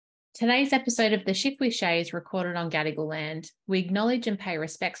Today's episode of The Ship We Shay is recorded on Gadigal land. We acknowledge and pay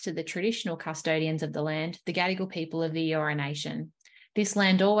respects to the traditional custodians of the land, the Gadigal people of the Eora Nation. This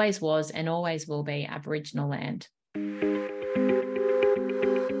land always was and always will be Aboriginal land.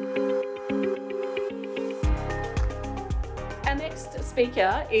 Our next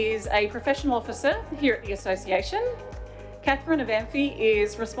speaker is a professional officer here at the Association. Catherine Ivanfy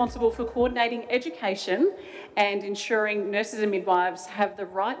is responsible for coordinating education and ensuring nurses and midwives have the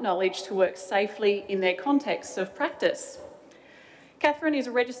right knowledge to work safely in their contexts of practice. Catherine is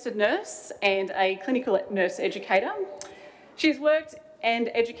a registered nurse and a clinical nurse educator. She's worked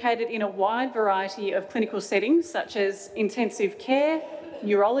and educated in a wide variety of clinical settings such as intensive care,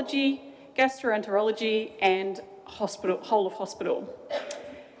 neurology, gastroenterology and whole of hospital.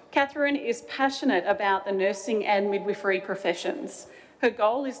 Catherine is passionate about the nursing and midwifery professions. Her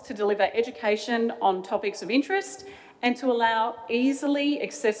goal is to deliver education on topics of interest and to allow easily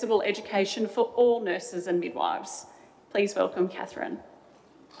accessible education for all nurses and midwives. Please welcome Catherine.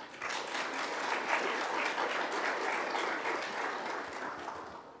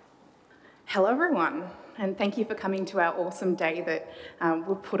 Hello everyone, and thank you for coming to our awesome day that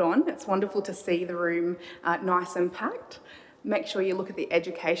we've put on. It's wonderful to see the room nice and packed. Make sure you look at the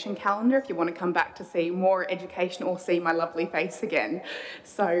education calendar if you want to come back to see more education or see my lovely face again.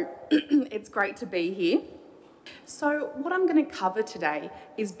 So it's great to be here. So what I'm going to cover today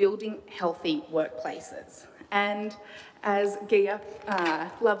is building healthy workplaces. And as Gia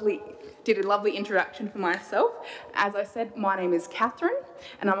did a lovely introduction for myself, as I said, my name is Catherine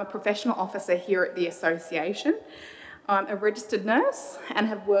and I'm a professional officer here at the Association. I'm a registered nurse and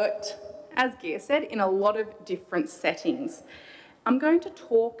have worked, as Gia said, in a lot of different settings. I'm going to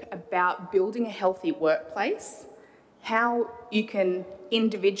talk about building a healthy workplace, how you can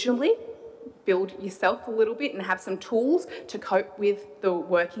individually build yourself a little bit and have some tools to cope with the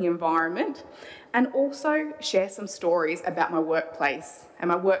working environment, and also share some stories about my workplace and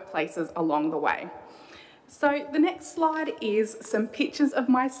my workplaces along the way. So the next slide is some pictures of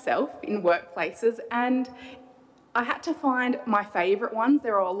myself in workplaces, and I had to find my favourite ones.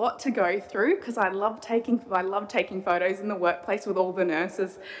 There are a lot to go through because I love taking photos in the workplace with all the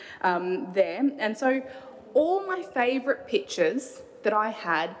nurses there. And so all my favourite pictures that I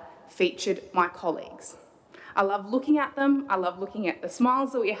had featured my colleagues. I love looking at them. I love looking at the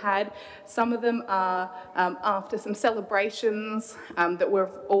smiles that we had. Some of them are after some celebrations that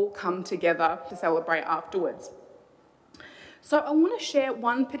we've all come together to celebrate afterwards. So I want to share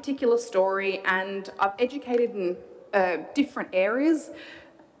one particular story, and I've educated in different areas.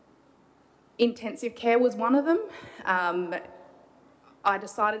 Intensive care was one of them. I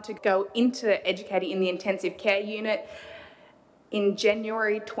decided to go into educating in the intensive care unit in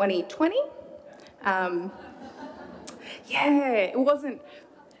January 2020. It wasn't,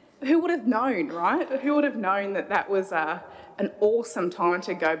 who would have known, right? Who would have known that that was an awesome time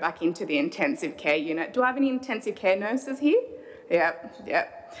to go back into the intensive care unit. Do I have any intensive care nurses here? Yep.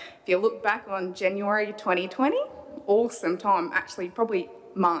 If you look back on January 2020, awesome time. Actually, probably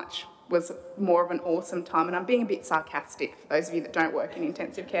March was more of an awesome time, and I'm being a bit sarcastic for those of you that don't work in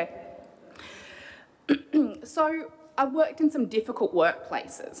intensive care. So I've worked in some difficult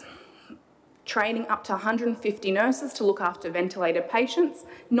workplaces, training up to 150 nurses to look after ventilated patients,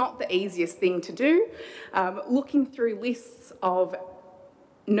 not the easiest thing to do. Looking through lists of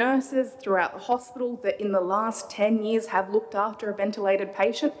nurses throughout the hospital that in the last 10 years have looked after a ventilated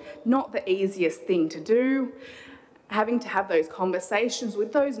patient, not the easiest thing to do. Having to have those conversations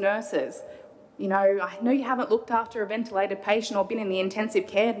with those nurses. You know, I know you haven't looked after a ventilated patient or been in the intensive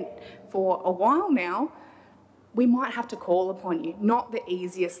care for a while now. We might have to call upon you. Not the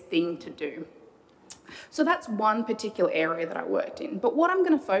easiest thing to do. So that's one particular area that I worked in. But what I'm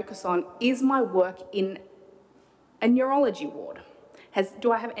going to focus on is my work in a neurology ward.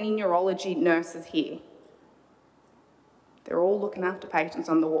 Do I have any neurology nurses here? They're all looking after patients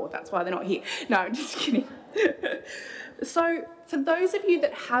on the ward. That's why they're not here. No, I'm just kidding. So for those of you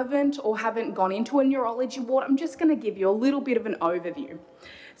that haven't gone into a neurology ward, I'm just going to give you a little bit of an overview.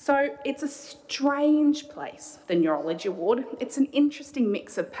 So it's a strange place, the neurology ward. It's an interesting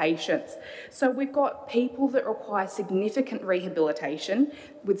mix of patients. So we've got people that require significant rehabilitation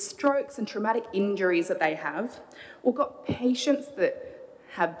with strokes and traumatic injuries that they have. We've got patients that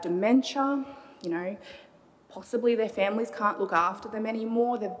have dementia, possibly their families can't look after them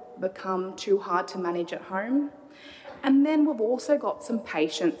anymore. They've become too hard to manage at home. And then we've also got some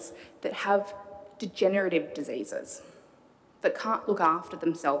patients that have degenerative diseases that can't look after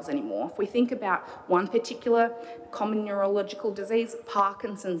themselves anymore. If we think about one particular common neurological disease,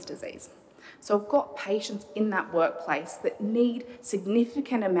 Parkinson's disease. So I've got patients in that workplace that need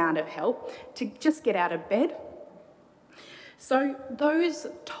significant amount of help to just get out of bed. So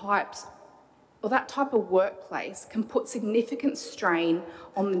that type of workplace can put significant strain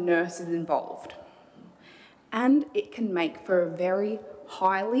on the nurses involved. And it can make for a very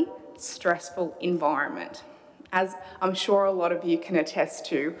highly stressful environment, as I'm sure a lot of you can attest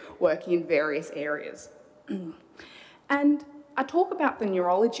to working in various areas. And I talk about the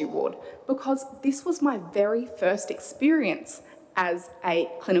neurology ward because this was my very first experience as a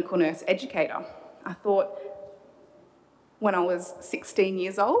clinical nurse educator. I thought, when I was 16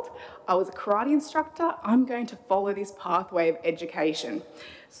 years old, I was a karate instructor. I'm going to follow this pathway of education.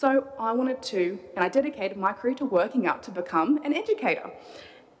 So I dedicated my career to working up to become an educator.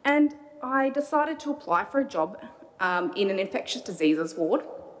 And I decided to apply for a job in an infectious diseases ward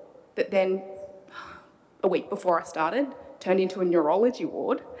that then, a week before I started, turned into a neurology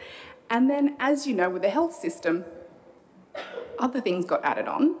ward. And then, as you know, with the health system, other things got added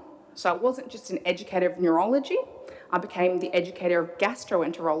on. So I wasn't just an educator of neurology, I became the educator of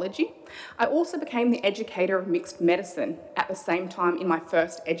gastroenterology. I also became the educator of mixed medicine at the same time in my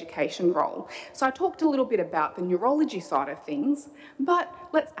first education role. So I talked a little bit about the neurology side of things, but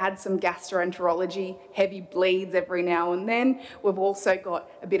let's add some gastroenterology, heavy bleeds every now and then. We've also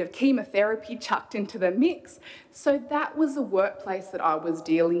got a bit of chemotherapy chucked into the mix. So that was the workplace that I was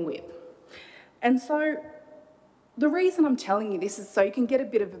dealing with. And so the reason I'm telling you this is so you can get a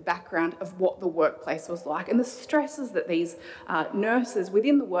bit of a background of what the workplace was like and the stresses that these nurses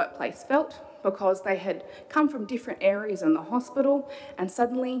within the workplace felt because they had come from different areas in the hospital and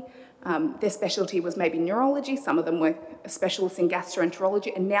suddenly their specialty was maybe neurology, some of them were specialists in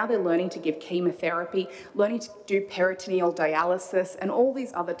gastroenterology, and now they're learning to give chemotherapy, learning to do peritoneal dialysis and all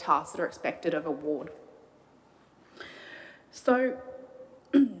these other tasks that are expected of a ward. So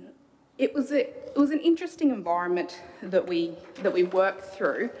it was an interesting environment that we worked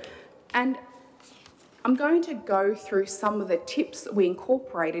through, and I'm going to go through some of the tips that we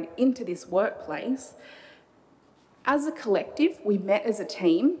incorporated into this workplace. As a collective, we met as a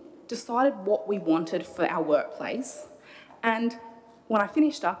team, decided what we wanted for our workplace, and when I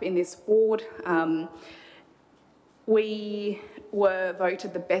finished up in this ward, we were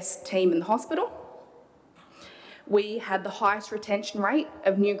voted the best team in the hospital. We had the highest retention rate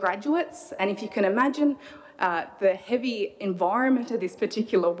of new graduates, and if you can imagine the heavy environment of this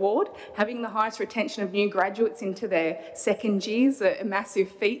particular ward, having the highest retention of new graduates into their second years, a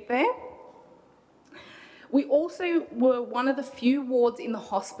massive feat there. We also were one of the few wards in the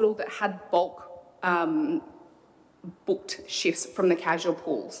hospital that had bulk booked shifts from the casual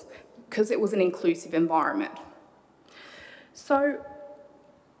pools because it was an inclusive environment. So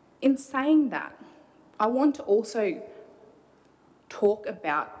in saying that, I want to also talk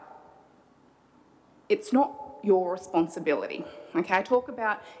about it's not your responsibility, okay? I talk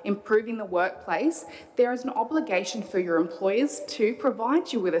about improving the workplace. There is an obligation for your employers to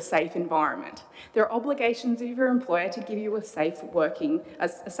provide you with a safe environment. There are obligations of your employer to give you a safe working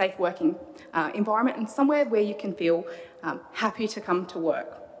environment and somewhere where you can feel happy to come to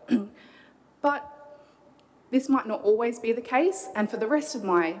work. But this might not always be the case, and for the rest of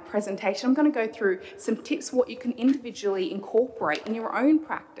my presentation, I'm going to go through some tips what you can individually incorporate in your own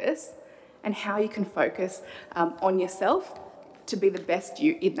practice and how you can focus on yourself to be the best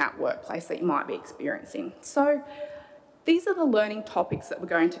you in that workplace that you might be experiencing. So these are the learning topics that we're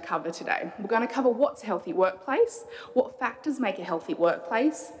going to cover today. We're going to cover what's a healthy workplace, what factors make a healthy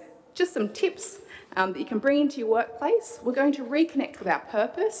workplace, just some tips that you can bring into your workplace. We're going to reconnect with our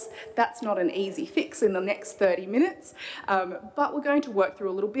purpose. That's not an easy fix in the next 30 minutes, but we're going to work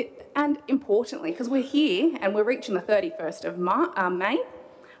through a little bit. And importantly, because we're here and we're reaching the 31st of May,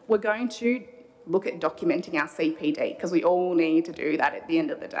 we're going to look at documenting our CPD because we all need to do that at the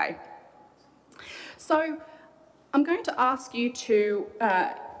end of the day. So I'm going to ask you to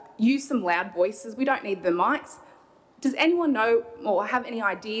use some loud voices. We don't need the mics. Does anyone know or have any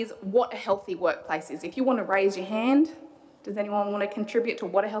ideas what a healthy workplace is? If you want to raise your hand, does anyone want to contribute to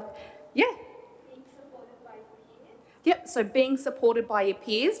what a health... Yeah? Being supported by peers. Yep, so being supported by your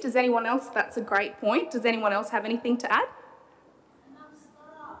peers. Does anyone else... That's a great point. Does anyone else have anything to add?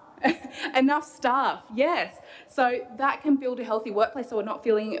 Enough staff. Enough staff, yes. So that can build a healthy workplace so we're not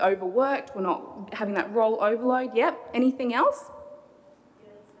feeling overworked, we're not having that role overload. Yep, anything else?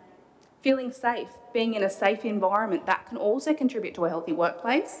 Feeling safe, being in a safe environment, that can also contribute to a healthy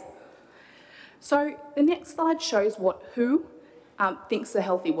workplace. So the next slide shows who thinks a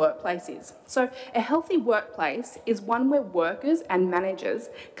healthy workplace is. So a healthy workplace is one where workers and managers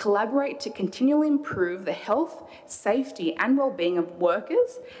collaborate to continually improve the health, safety and well-being of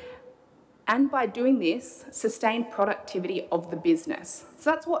workers And by doing this, sustain productivity of the business.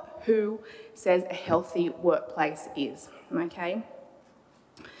 So that's what WHO says a healthy workplace is, okay?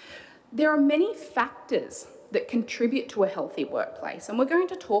 There are many factors that contribute to a healthy workplace, and we're going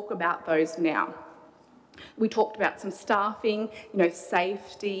to talk about those now. We talked about some staffing,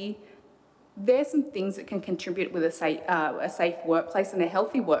 safety. There's some things that can contribute with a safe workplace and a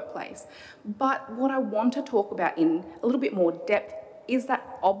healthy workplace. But what I want to talk about in a little bit more depth is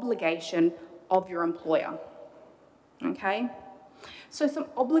that obligation of your employer, okay? So some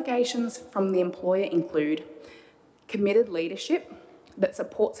obligations from the employer include committed leadership that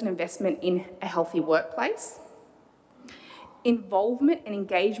supports an investment in a healthy workplace, involvement and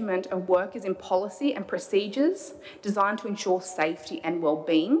engagement of workers in policy and procedures designed to ensure safety and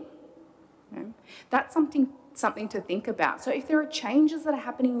well-being. That's something to think about. So if there are changes that are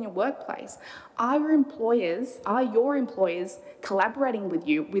happening in your workplace, are your employers collaborating with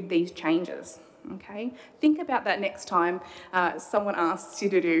you with these changes? Okay? Think about that next time someone asks you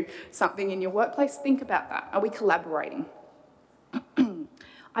to do something in your workplace. Think about that. Are we collaborating?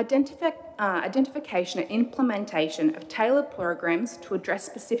 Identification and implementation of tailored programs to address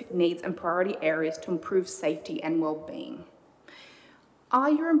specific needs and priority areas to improve safety and well-being. Are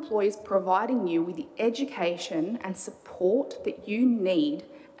your employees providing you with the education and support that you need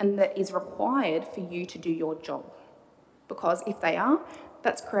and that is required for you to do your job? Because if they are,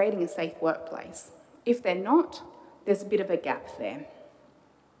 that's creating a safe workplace. If they're not, there's a bit of a gap there.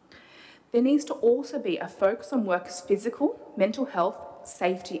 There needs to also be a focus on workers' physical, mental health,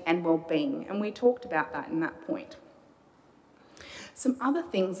 safety and well-being, and we talked about that in that point. Some other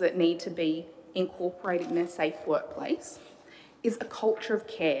things that need to be incorporated in a safe workplace is a culture of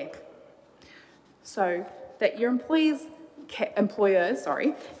care. So that your employers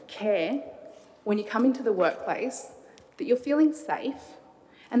care when you come into the workplace, that you're feeling safe,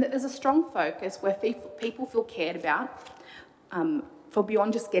 and that there's a strong focus where people feel cared about for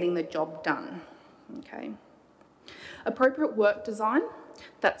beyond just getting the job done, okay? Appropriate work design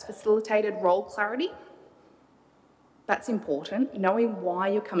that's facilitated role clarity. That's important, knowing why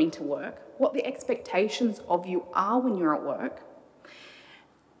you're coming to work, what the expectations of you are when you're at work.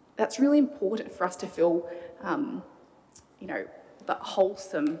 That's really important for us to feel, that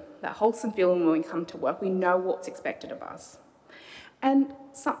wholesome feeling when we come to work. We know what's expected of us. And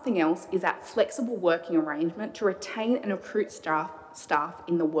something else is that flexible working arrangement to retain and recruit staff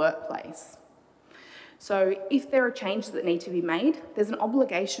in the workplace. So if there are changes that need to be made, there's an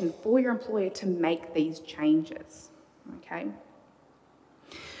obligation for your employer to make these changes, okay?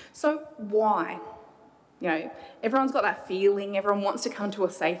 So why? Everyone's got that feeling, everyone wants to come to a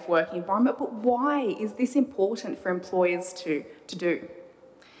safe working environment, but why is this important for employers to do?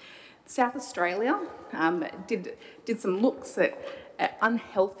 South Australia did some looks at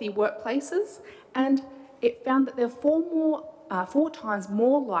unhealthy workplaces, and it found that they're four times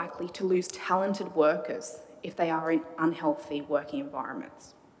more likely to lose talented workers if they are in unhealthy working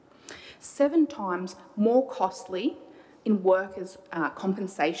environments. 7 times more costly in workers'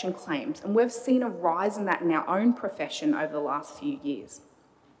 compensation claims, and we've seen a rise in that in our own profession over the last few years.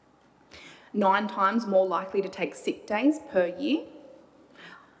 9 times more likely to take sick days per year.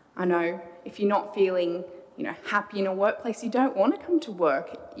 I know if you're not feeling happy in a workplace, you don't want to come to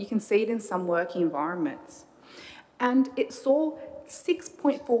work. You can see it in some working environments. And it saw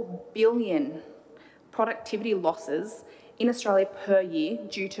 6.4 billion productivity losses in Australia per year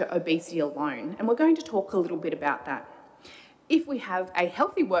due to obesity alone. And we're going to talk a little bit about that. If we have a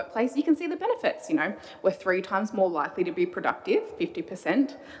healthy workplace, you can see the benefits, We're 3 times more likely to be productive,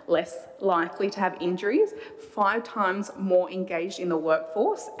 50% less likely to have injuries, 5 times more engaged in the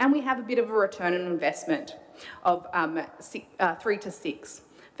workforce, and we have a bit of a return on investment of 3 to 6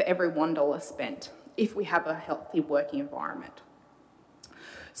 for every $1 spent if we have a healthy working environment.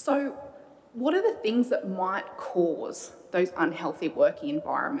 So what are the things that might cause those unhealthy working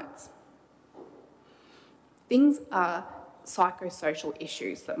environments? Things are psychosocial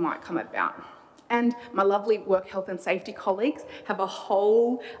issues that might come about. And my lovely work health and safety colleagues have a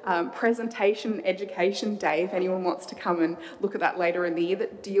whole presentation education day if anyone wants to come and look at that later in the year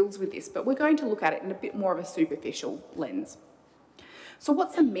that deals with this, but we're going to look at it in a bit more of a superficial lens. So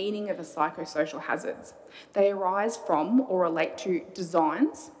what's the meaning of the psychosocial hazards? They arise from or relate to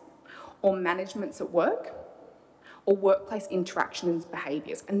designs or managements at work or workplace interactions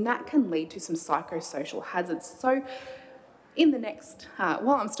behaviours, and that can lead to some psychosocial hazards. So in the next,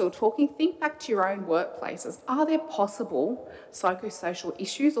 while I'm still talking, think back to your own workplaces. Are there possible psychosocial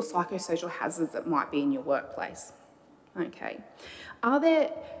issues or psychosocial hazards that might be in your workplace? Okay. Are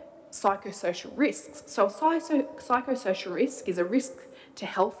there psychosocial risks? So a psychosocial risk is a risk to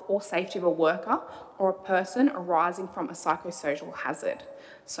health or safety of a worker or a person arising from a psychosocial hazard.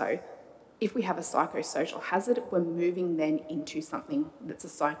 So if we have a psychosocial hazard, we're moving then into something that's a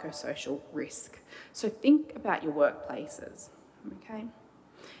psychosocial risk. So think about your workplaces, okay?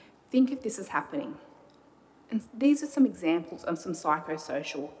 Think if this is happening. And these are some examples of some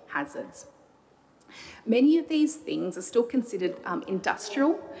psychosocial hazards. Many of these things are still considered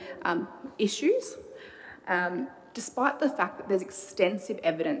industrial issues, despite the fact that there's extensive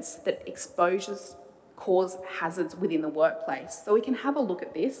evidence that exposures cause hazards within the workplace. So we can have a look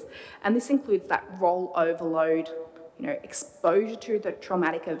at this, and this includes that role overload, exposure to the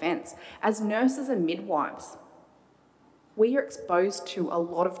traumatic events. As nurses and midwives, we are exposed to a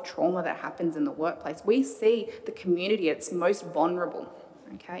lot of trauma that happens in the workplace. We see the community at its most vulnerable,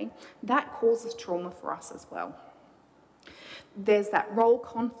 okay? That causes trauma for us as well. There's that role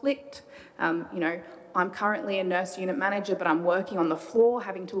conflict. I'm currently a nurse unit manager, but I'm working on the floor,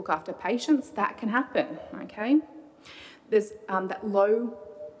 having to look after patients. That can happen, okay? There's that low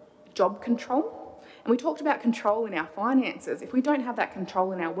job control. And we talked about control in our finances. If we don't have that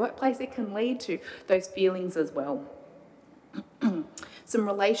control in our workplace, it can lead to those feelings as well. Some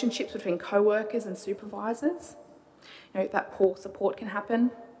relationships between co-workers and supervisors. That poor support can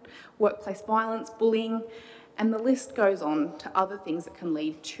happen. Workplace violence, bullying, and the list goes on to other things that can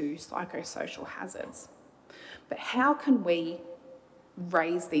lead to psychosocial hazards. But how can we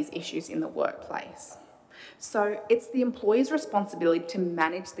raise these issues in the workplace? So it's the employer's responsibility to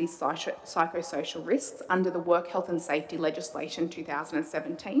manage these psychosocial risks under the Work Health and Safety Legislation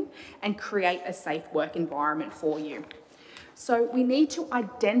 2017 and create a safe work environment for you. So we need to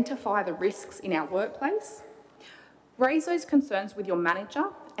identify the risks in our workplace, raise those concerns with your manager,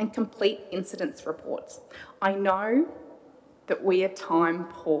 and complete incidents reports. I know that we are time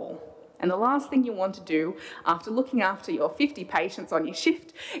poor, and the last thing you want to do after looking after your 50 patients on your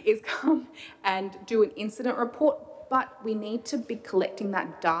shift is come and do an incident report, but we need to be collecting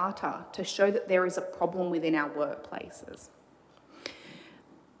that data to show that there is a problem within our workplaces.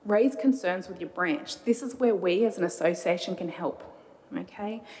 Raise concerns with your branch. This is where we as an association can help,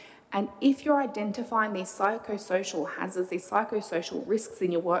 okay? And if you're identifying these psychosocial hazards, these psychosocial risks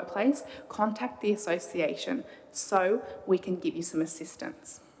in your workplace, contact the association so we can give you some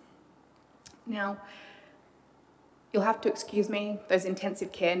assistance. Now, you'll have to excuse me, those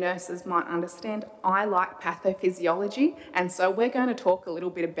intensive care nurses might understand, I like pathophysiology, and so we're going to talk a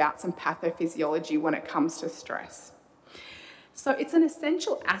little bit about some pathophysiology when it comes to stress. So it's an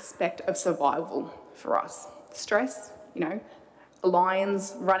essential aspect of survival for us. Stress,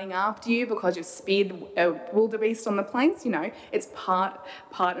 lions running after you because you've speared a wildebeest on the plains, it's part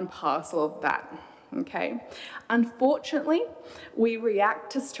and parcel of that, okay? Unfortunately, we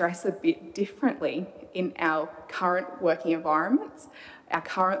react to stress a bit differently in our current working environments, our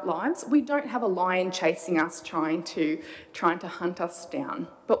current lives. We don't have a lion chasing us trying to hunt us down,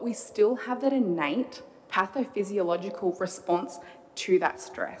 but we still have that innate pathophysiological response to that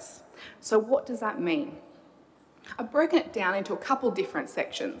stress. So what does that mean? I've broken it down into a couple different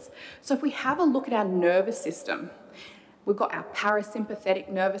sections. So if we have a look at our nervous system, we've got our parasympathetic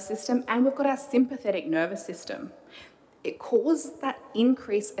nervous system and we've got our sympathetic nervous system. It causes that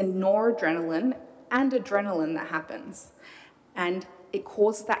increase in noradrenaline and adrenaline that happens, and it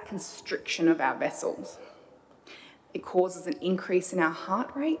causes that constriction of our vessels. It causes an increase in our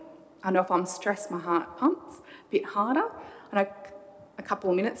heart rate. I know if I'm stressed, my heart pumps a bit harder. I know a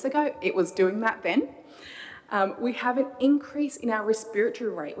couple of minutes ago, it was doing that then. We have an increase in our respiratory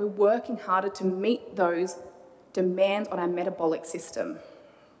rate. We're working harder to meet those demands on our metabolic system.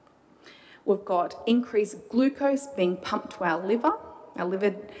 We've got increased glucose being pumped to our liver. Our liver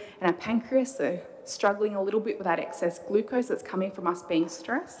and our pancreas are struggling a little bit with that excess glucose that's coming from us being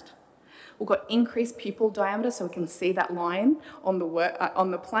stressed. We've got increased pupil diameter so we can see that lion on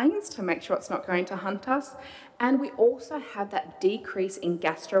the plains to make sure it's not going to hunt us. And we also have that decrease in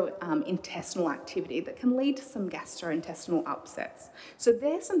gastrointestinal activity that can lead to some gastrointestinal upsets. So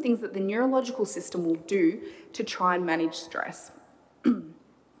there's some things that the neurological system will do to try and manage stress.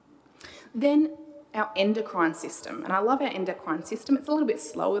 Then our endocrine system, and I love our endocrine system. It's a little bit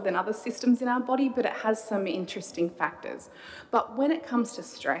slower than other systems in our body, but it has some interesting factors. But when it comes to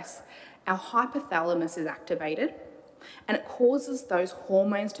stress, our hypothalamus is activated and it causes those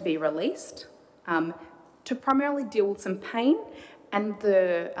hormones to be released to primarily deal with some pain and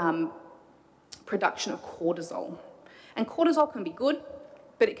the production of cortisol. And cortisol can be good,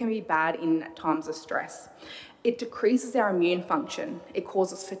 but it can be bad in times of stress. It decreases our immune function. It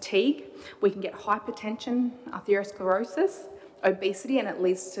causes fatigue. We can get hypertension, atherosclerosis, obesity, and it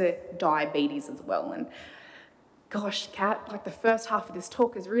leads to diabetes as well. And Gosh, Kat, like the first half of this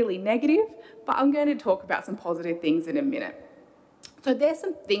talk is really negative, but I'm going to talk about some positive things in a minute. So there's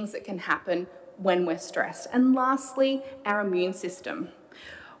some things that can happen when we're stressed. And lastly, our immune system.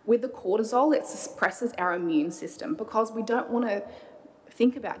 With the cortisol, it suppresses our immune system because we don't want to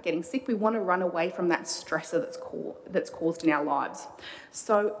think about getting sick. We want to run away from that stressor that's caused in our lives.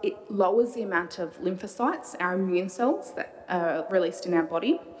 So it lowers the amount of lymphocytes, our immune cells that are released in our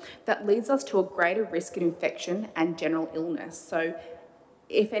body. That leads us to a greater risk of infection and general illness. So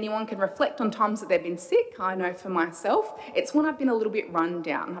if anyone can reflect on times that they've been sick, I know for myself, it's when I've been a little bit run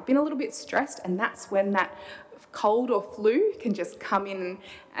down. I've been a little bit stressed, and that's when that cold or flu can just come in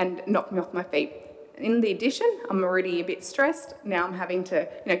and knock me off my feet. In the addition, I'm already a bit stressed. Now I'm having to,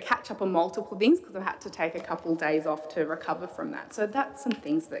 catch up on multiple things because I've had to take a couple of days off to recover from that. So that's some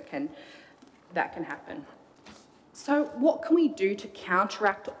things that can happen. So what can we do to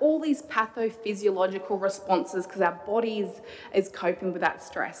counteract all these pathophysiological responses because our body is coping with that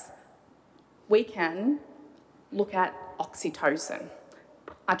stress? We can look at oxytocin.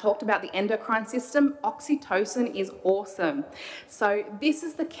 I talked about the endocrine system. Oxytocin is awesome. So this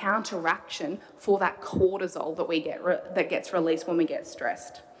is the counteraction for that cortisol that gets released when we get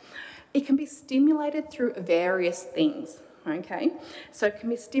stressed. It can be stimulated through various things, okay? So it can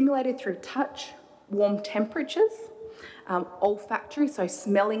be stimulated through touch, warm temperatures, olfactory, so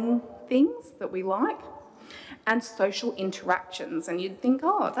smelling things that we like, and social interactions. And you'd think,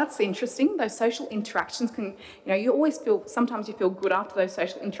 oh, that's interesting. Those social interactions can, you always sometimes you feel good after those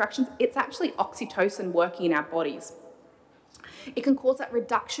social interactions. It's actually oxytocin working in our bodies. It can cause that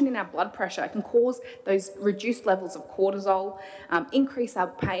reduction in our blood pressure. It can cause those reduced levels of cortisol, increase our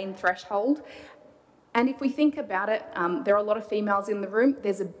pain threshold. And if we think about it, there are a lot of females in the room.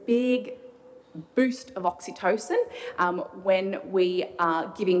 There's a big boost of oxytocin when we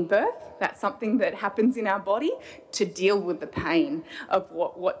are giving birth. That's something that happens in our body to deal with the pain of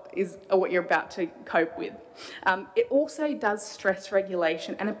what you're about to cope with. It also does stress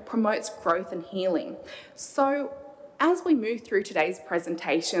regulation, and it promotes growth and healing. So as we move through today's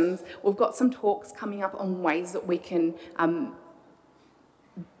presentations, we've got some talks coming up on ways that we can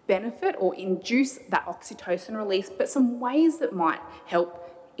benefit or induce that oxytocin release, but some ways that might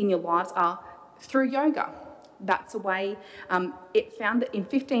help in your lives are through yoga. That's a way. It found that in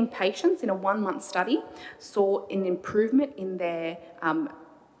 15 patients in a 1-month study saw an improvement in their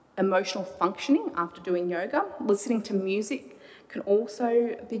emotional functioning after doing yoga. Listening to music can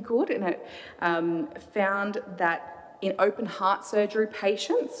also be good, and it found that in open heart surgery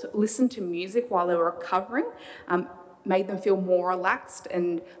patients, listen to music while they were recovering, made them feel more relaxed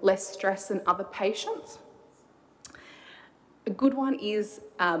and less stressed than other patients. A good one is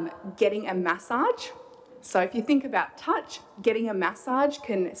getting a massage. So if you think about touch, getting a massage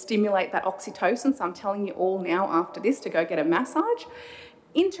can stimulate that oxytocin. So I'm telling you all now after this to go get a massage.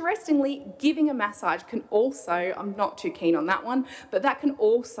 Interestingly, giving a massage can also, I'm not too keen on that one, but that can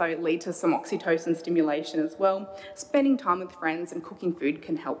also lead to some oxytocin stimulation as well. Spending time with friends and cooking food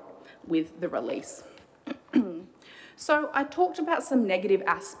can help with the release. So I talked about some negative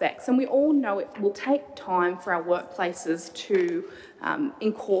aspects, and we all know it will take time for our workplaces to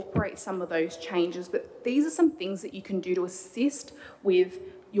incorporate some of those changes, but these are some things that you can do to assist with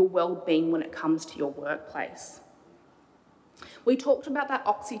your well-being when it comes to your workplace. We talked about that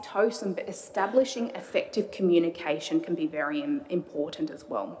oxytocin, but establishing effective communication can be very important as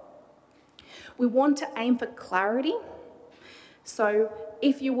well. We want to aim for clarity. So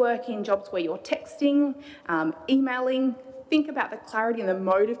if you work in jobs where you're texting, emailing, think about the clarity and the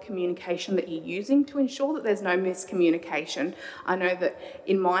mode of communication that you're using to ensure that there's no miscommunication. I know that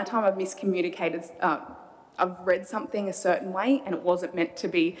in my time I've miscommunicated, I've read something a certain way and it wasn't meant to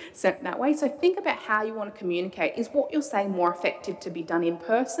be sent that way. So think about how you want to communicate. Is what you're saying more effective to be done in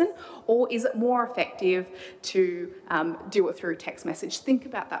person, or is it more effective to do it through text message? Think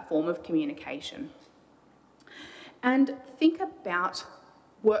about that form of communication. And think about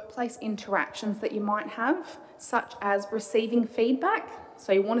workplace interactions that you might have, such as receiving feedback.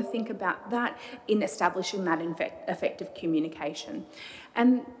 So you want to think about that in establishing that effective communication.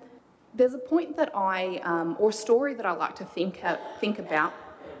 And there's a point that or a story that I like to think about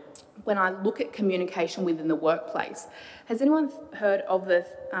when I look at communication within the workplace. Has anyone heard of the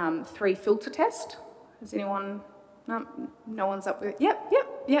 3 filter test? Has anyone? No one's up with it.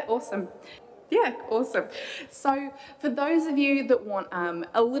 Yep, awesome. Yeah, awesome. So for those of you that want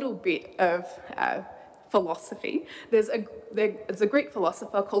a little bit of philosophy, there's a Greek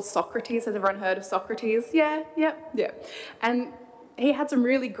philosopher called Socrates. Has everyone heard of Socrates? Yeah. And he had some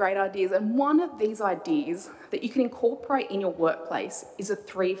really great ideas, and one of these ideas that you can incorporate in your workplace is a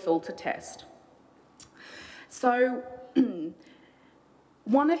 3 filter test. So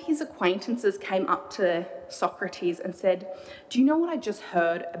one of his acquaintances came up to Socrates and said, "Do you know what I just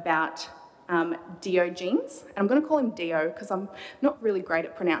heard about Diogenes?" And I'm going to call him Dio because I'm not really great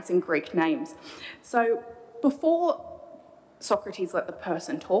at pronouncing Greek names. So before Socrates let the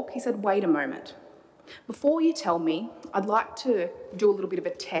person talk, he said, "Wait a moment. Before you tell me, I'd like to do a little bit of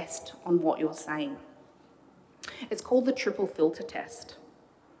a test on what you're saying. It's called the triple filter test.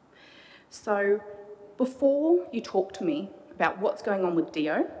 So before you talk to me about what's going on with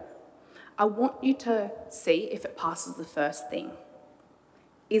Dio, I want you to see if it passes the first thing.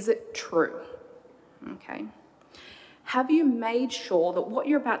 Is it true? Okay. Have you made sure that what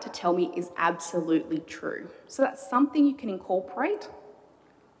you're about to tell me is absolutely true?" So that's something you can incorporate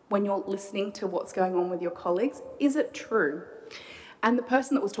when you're listening to what's going on with your colleagues. Is it true? And the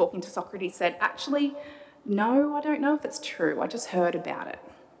person that was talking to Socrates said, "Actually, no, I don't know if it's true. I just heard about it."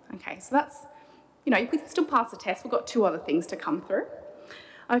 Okay, so that's, you can still pass the test. We've got 2 other things to come through.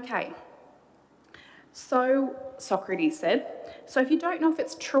 Okay, so Socrates said, "So if you don't know if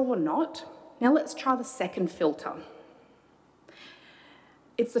it's true or not, now let's try the second filter.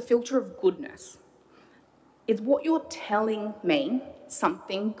 It's the filter of goodness. Is what you're telling me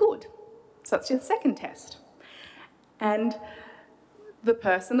something good?" So that's your second test. And the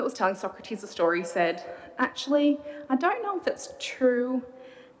person that was telling Socrates the story said, "Actually, I don't know if it's true,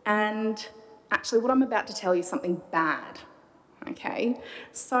 and actually what I'm about to tell you is something bad." Okay,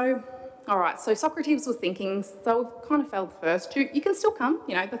 so, all right, so Socrates was thinking, so we've kind of failed the first 2. You can still come,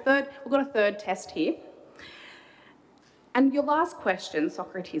 the third, we've got a third test here. And your last question,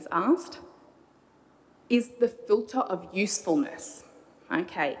 Socrates asked, is the filter of usefulness.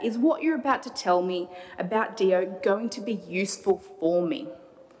 Okay, is what you're about to tell me about Dio going to be useful for me?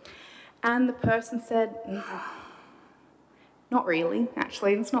 And the person said, "Not really,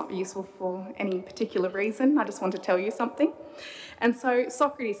 actually. It's not useful for any particular reason. I just want to tell you something." And so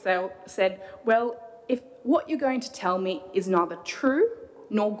Socrates said, "Well, if what you're going to tell me is neither true,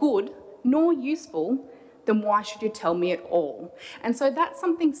 nor good, nor useful, then why should you tell me at all?" And so that's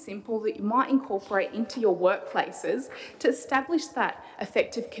something simple that you might incorporate into your workplaces to establish that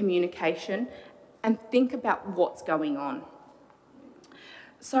effective communication and think about what's going on.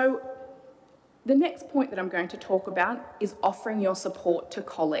 So the next point that I'm going to talk about is offering your support to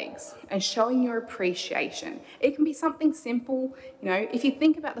colleagues and showing your appreciation. It can be something simple. If you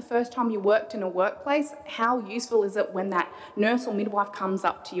think about the first time you worked in a workplace, how useful is it when that nurse or midwife comes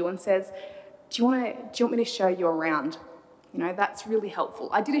up to you and says, do you want me to show you around? That's really helpful.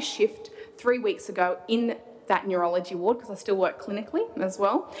 I did a shift 3 weeks ago in that neurology ward because I still work clinically as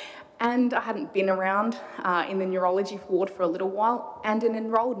well. And I hadn't been around in the neurology ward for a little while. And an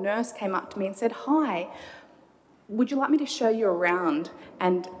enrolled nurse came up to me and said, "Hi, would you like me to show you around?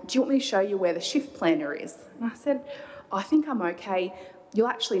 And do you want me to show you where the shift planner is?" And I said, "I think I'm okay. You'll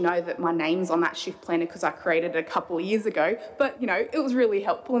actually know that my name's on that shift planner because I created it a couple of years ago. But, it was really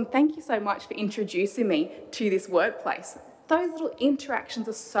helpful. And thank you so much for introducing me to this workplace." Those little interactions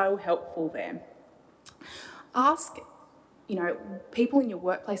are so helpful there. Ask, people in your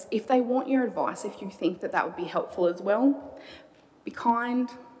workplace if they want your advice, if you think that would be helpful as well. Be kind,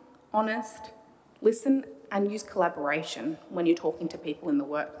 honest, listen, and use collaboration when you're talking to people in the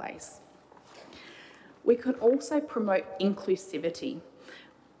workplace. We can also promote inclusivity.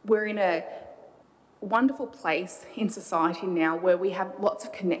 We're in a wonderful place in society now where we have lots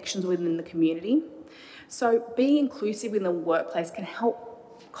of connections within the community. So being inclusive in the workplace can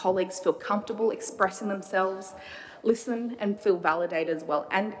help colleagues feel comfortable expressing themselves, listen and feel validated as well.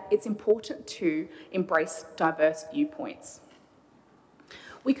 And it's important to embrace diverse viewpoints.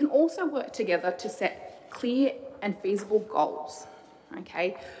 We can also work together to set clear and feasible goals.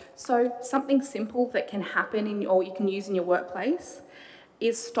 Okay, so something simple that can happen or you can use in your workplace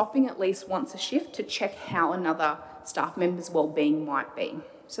is stopping at least once a shift to check how another staff member's well-being might be.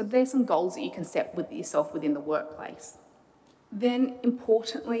 So there's some goals that you can set with yourself within the workplace. Then,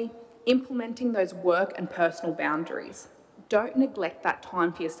 importantly, implementing those work and personal boundaries. Don't neglect that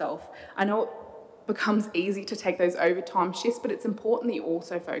time for yourself. I know it becomes easy to take those overtime shifts, but it's important that you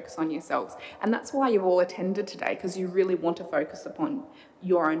also focus on yourselves. And that's why you've all attended today, because you really want to focus upon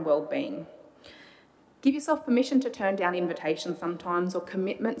your own well-being. Give yourself permission to turn down invitations sometimes or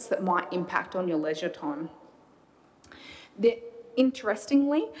commitments that might impact on your leisure time.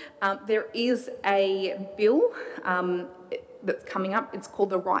 Interestingly, there is a bill that's coming up. It's called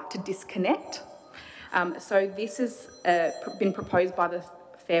the Right to Disconnect. So this has been proposed by the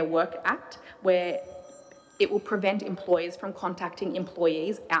Fair Work Act, where It will prevent employers from contacting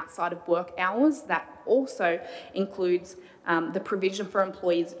employees outside of work hours. That also includes the provision for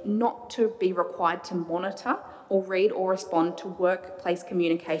employees not to be required to monitor or read or respond to workplace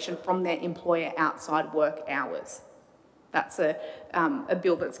communication from their employer outside work hours. That's a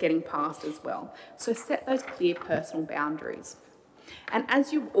bill that's getting passed as well. So set those clear personal boundaries. And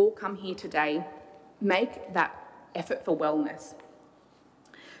as you've all come here today, make that effort for wellness.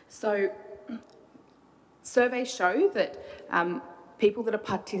 So surveys show that people that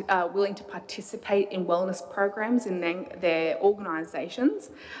are willing to participate in wellness programs in their organisations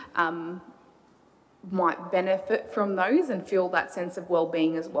might benefit from those and feel that sense of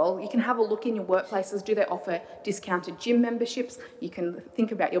well-being as well. You can have a look in your workplaces. Do they offer discounted gym memberships? You can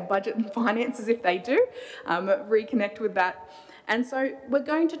think about your budget and finances if they do. Reconnect with that. And so we're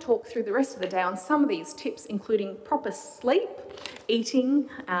going to talk through the rest of the day on some of these tips, including proper sleep, eating,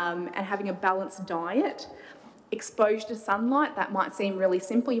 and having a balanced diet. Exposure to sunlight, that might seem really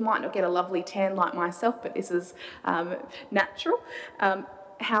simple. You might not get a lovely tan like myself, but this is natural.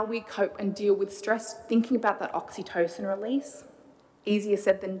 How we cope and deal with stress, thinking about that oxytocin release. Easier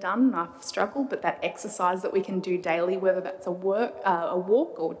said than done, I've struggled, but that exercise that we can do daily, whether that's a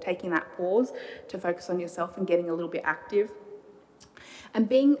walk or taking that pause to focus on yourself and getting a little bit active. And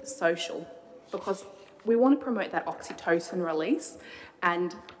being social, because we want to promote that oxytocin release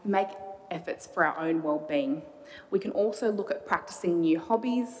and make efforts for our own well-being. We can also look at practicing new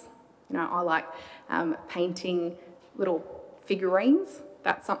hobbies. You know, I like painting little figurines.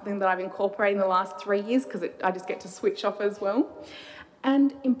 That's something that I've incorporated in the last 3 years because I just get to switch off as well.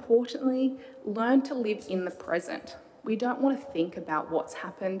 And importantly, learn to live in the present. We don't want to think about what's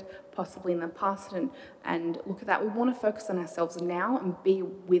happened possibly in the past and look at that. We want to focus on ourselves now and be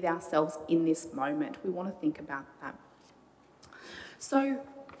with ourselves in this moment. We want to think about that. So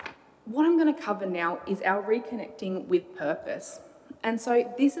what I'm going to cover now is our reconnecting with purpose. And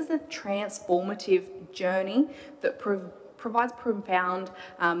so this is a transformative journey that provides profound,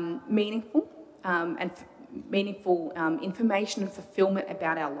 meaningful information and fulfillment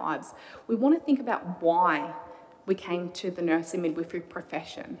about our lives. We want to think about why we came to the nurse and midwifery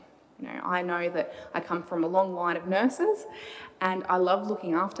profession. You know, I know that I come from a long line of nurses and I love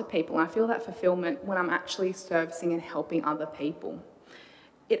looking after people, and I feel that fulfillment when I'm actually servicing and helping other people.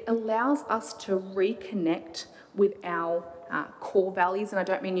 It allows us to reconnect with our core values, and I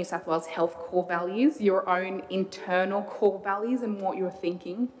don't mean New South Wales Health core values, your own internal core values and what you're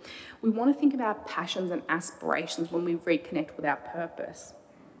thinking. We want to think about passions and aspirations when we reconnect with our purpose.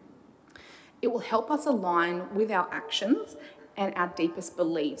 It will help us align with our actions and our deepest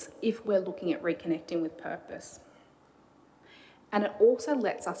beliefs if we're looking at reconnecting with purpose. And it also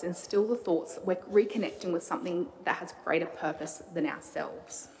lets us instill the thoughts that we're reconnecting with something that has greater purpose than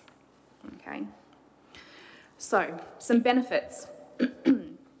ourselves. Okay? So, some benefits.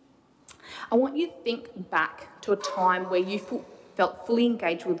 I want you to think back to a time where you felt fully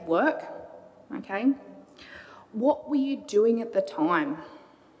engaged with work. Okay? What were you doing at the time?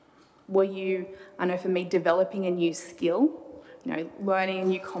 Were you, I know for me, developing a new skill, learning a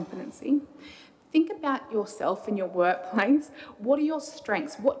new competency? Think about yourself in your workplace. What are your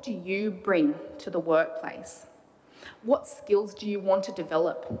strengths? What do you bring to the workplace? What skills do you want to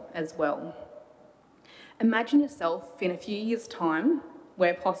develop as well? Imagine yourself in a few years' time,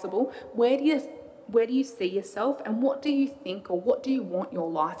 where possible. Where do you see yourself, and what do you think, or what do you want your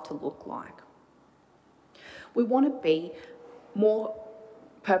life to look like? We want to be more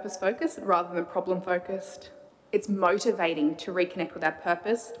purpose-focused rather than problem-focused. It's motivating to reconnect with our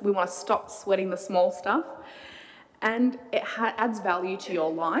purpose. We want to stop sweating the small stuff, and it adds value to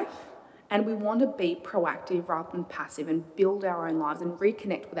your life, and we want to be proactive rather than passive and build our own lives and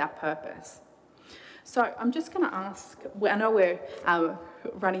reconnect with our purpose. So I'm just going to ask, I know we're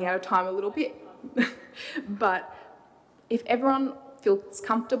running out of time a little bit, but if everyone feels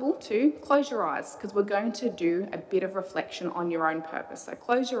comfortable to, close your eyes, because we're going to do a bit of reflection on your own purpose. So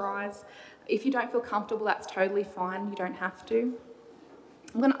close your eyes. If you don't feel comfortable, that's totally fine. You don't have to.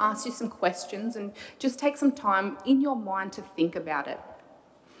 I'm going to ask you some questions and just take some time in your mind to think about it.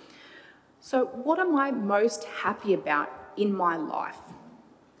 So what am I most happy about in my life?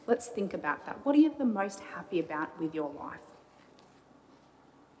 Let's think about that. What are you the most happy about with your life?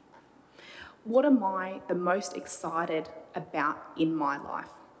 What am I the most excited about in my life?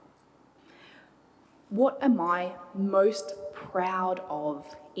 What am I most proud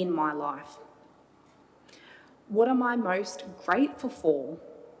of in my life? What am I most grateful for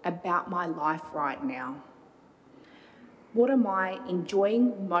about my life right now? What am I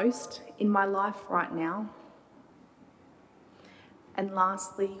enjoying most in my life right now? And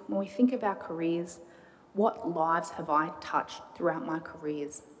lastly, when we think of our careers, What lives have I touched throughout my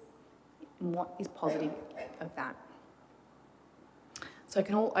careers? And what is positive of that? So we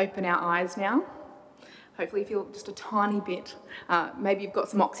can all open our eyes now. Hopefully you feel just a tiny bit. Maybe you've got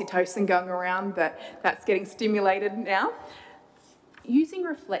some oxytocin going around, that's getting stimulated now. Using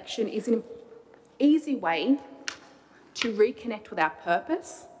reflection is an easy way to reconnect with our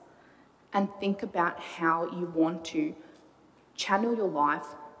purpose and think about how you want to channel your life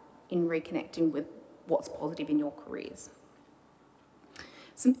in reconnecting with what's positive in your careers.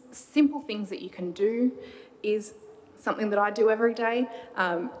 Some simple things that you can do is something that I do every day,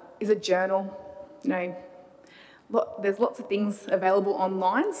 is a journal. There's lots of things available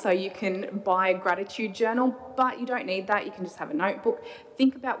online, so you can buy a gratitude journal, but you don't need that. You can just have a notebook.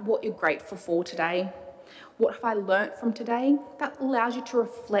 Think about what you're grateful for today. What have I learnt from today? That allows you to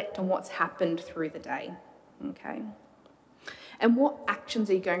reflect on what's happened through the day, okay? And what actions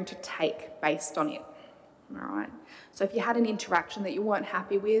are you going to take based on it, all right? So if you had an interaction that you weren't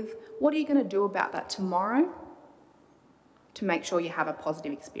happy with, what are you going to do about that tomorrow to make sure you have a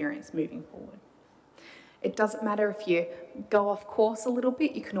positive experience moving forward? It doesn't matter if you go off course a little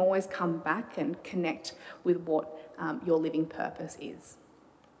bit, you can always come back and connect with what your living purpose is.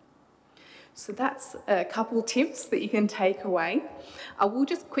 So that's a couple tips that you can take away. I will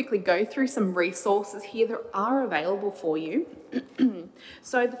just quickly go through some resources here that are available for you.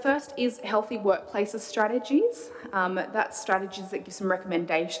 So the first is Healthy Workplaces Strategies. That's strategies that give some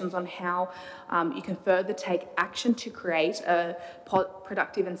recommendations on how you can further take action to create a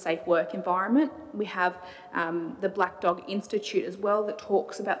productive and safe work environment. We have the Black Dog Institute as well that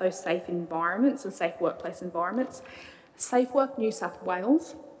talks about those safe environments and safe workplace environments. Safe Work New South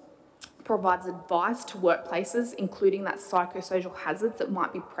Wales provides advice to workplaces, including that psychosocial hazards that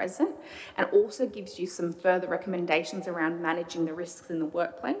might be present, and also gives you some further recommendations around managing the risks in the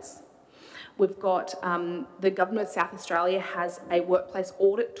workplace. We've got the Government of South Australia has a workplace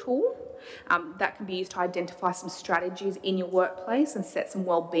audit tool that can be used to identify some strategies in your workplace and set some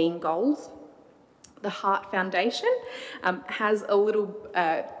wellbeing goals. The Heart Foundation has a little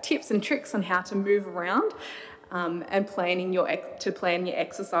tips and tricks on how to move around and plan your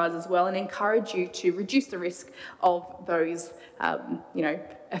exercise as well, and encourage you to reduce the risk of those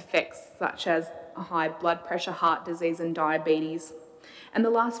effects such as high blood pressure, heart disease and diabetes. And the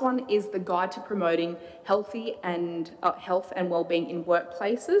last one is the Guide to Promoting Health and Wellbeing in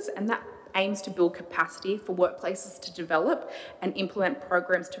Workplaces, and that aims to build capacity for workplaces to develop and implement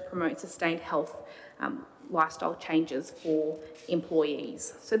programs to promote sustained health lifestyle changes for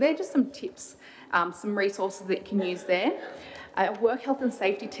employees. So they're just some tips, some resources that you can use there. Our work health and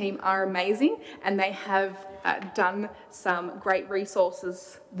safety team are amazing, and they have done some great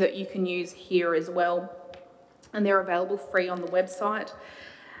resources that you can use here as well, and they're available free on the website.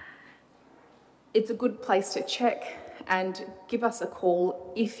 It's a good place to check and give us a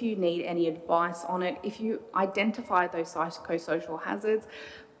call if you need any advice on it. If you identify those psychosocial hazards,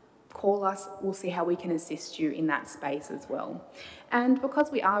 call us, we'll see how we can assist you in that space as well. And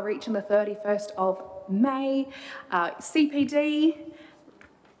because we are reaching the 31st of May, CPD,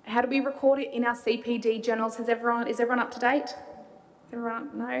 how do we record it in our CPD journals? Is everyone up to date?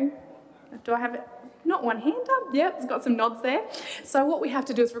 No? Do I have it? Not one hand up. Yep, it's got some nods there. So what we have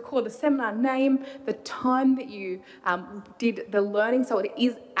to do is record the seminar name, the time that you did the learning. So it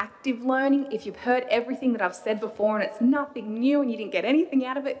is active learning. If you've heard everything that I've said before and it's nothing new and you didn't get anything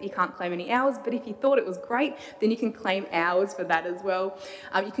out of it, you can't claim any hours. But if you thought it was great, then you can claim hours for that as well.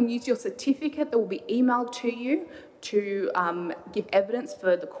 You can use your certificate that will be emailed to you to give evidence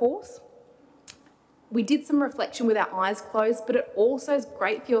for the course. We did some reflection with our eyes closed, but it also is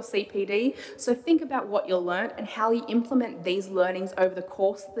great for your CPD. So think about what you learned and how you implement these learnings over the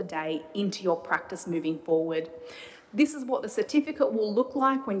course of the day into your practice moving forward. This is what the certificate will look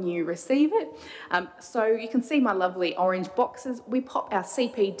like when you receive it. So you can see my lovely orange boxes. We pop our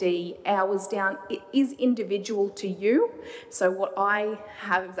CPD hours down. It is individual to you. So what I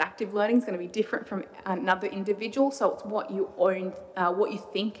have as active learning is going to be different from another individual. So it's what you own, what you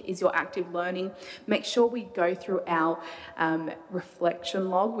think is your active learning. Make sure we go through our reflection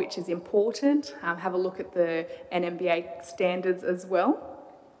log, which is important. Have a look at the NMBA standards as well.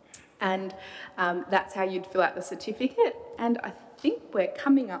 And that's how you'd fill out the certificate. And I think we're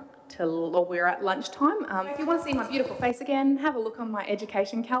coming up or we're at lunchtime. If you want to see my beautiful face again, have a look on my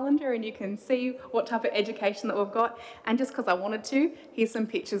education calendar and you can see what type of education that we've got. And just because I wanted to, here's some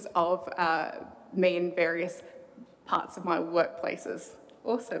pictures of me in various parts of my workplaces.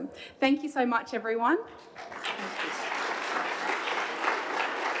 Awesome. Thank you so much, everyone.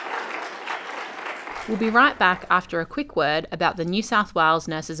 We'll be right back after a quick word about the New South Wales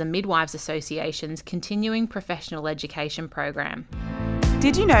Nurses and Midwives Association's continuing professional education program.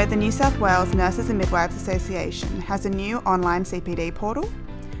 Did you know the New South Wales Nurses and Midwives Association has a new online CPD portal?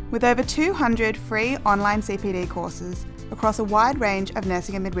 With over 200 free online CPD courses across a wide range of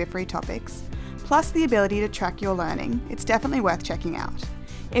nursing and midwifery topics, plus the ability to track your learning, it's definitely worth checking out.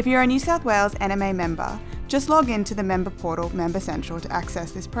 If you're a New South Wales NMA member, just log into the member portal Member Central to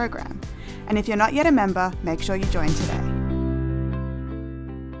access this program. And if you're not yet a member, make sure you join today.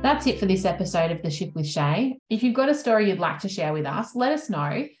 That's it for this episode of The Shift with Shay. If you've got a story you'd like to share with us, let us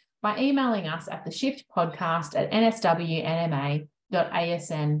know by emailing us at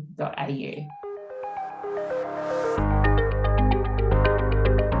theshiftpodcast@nswnma.asn.au.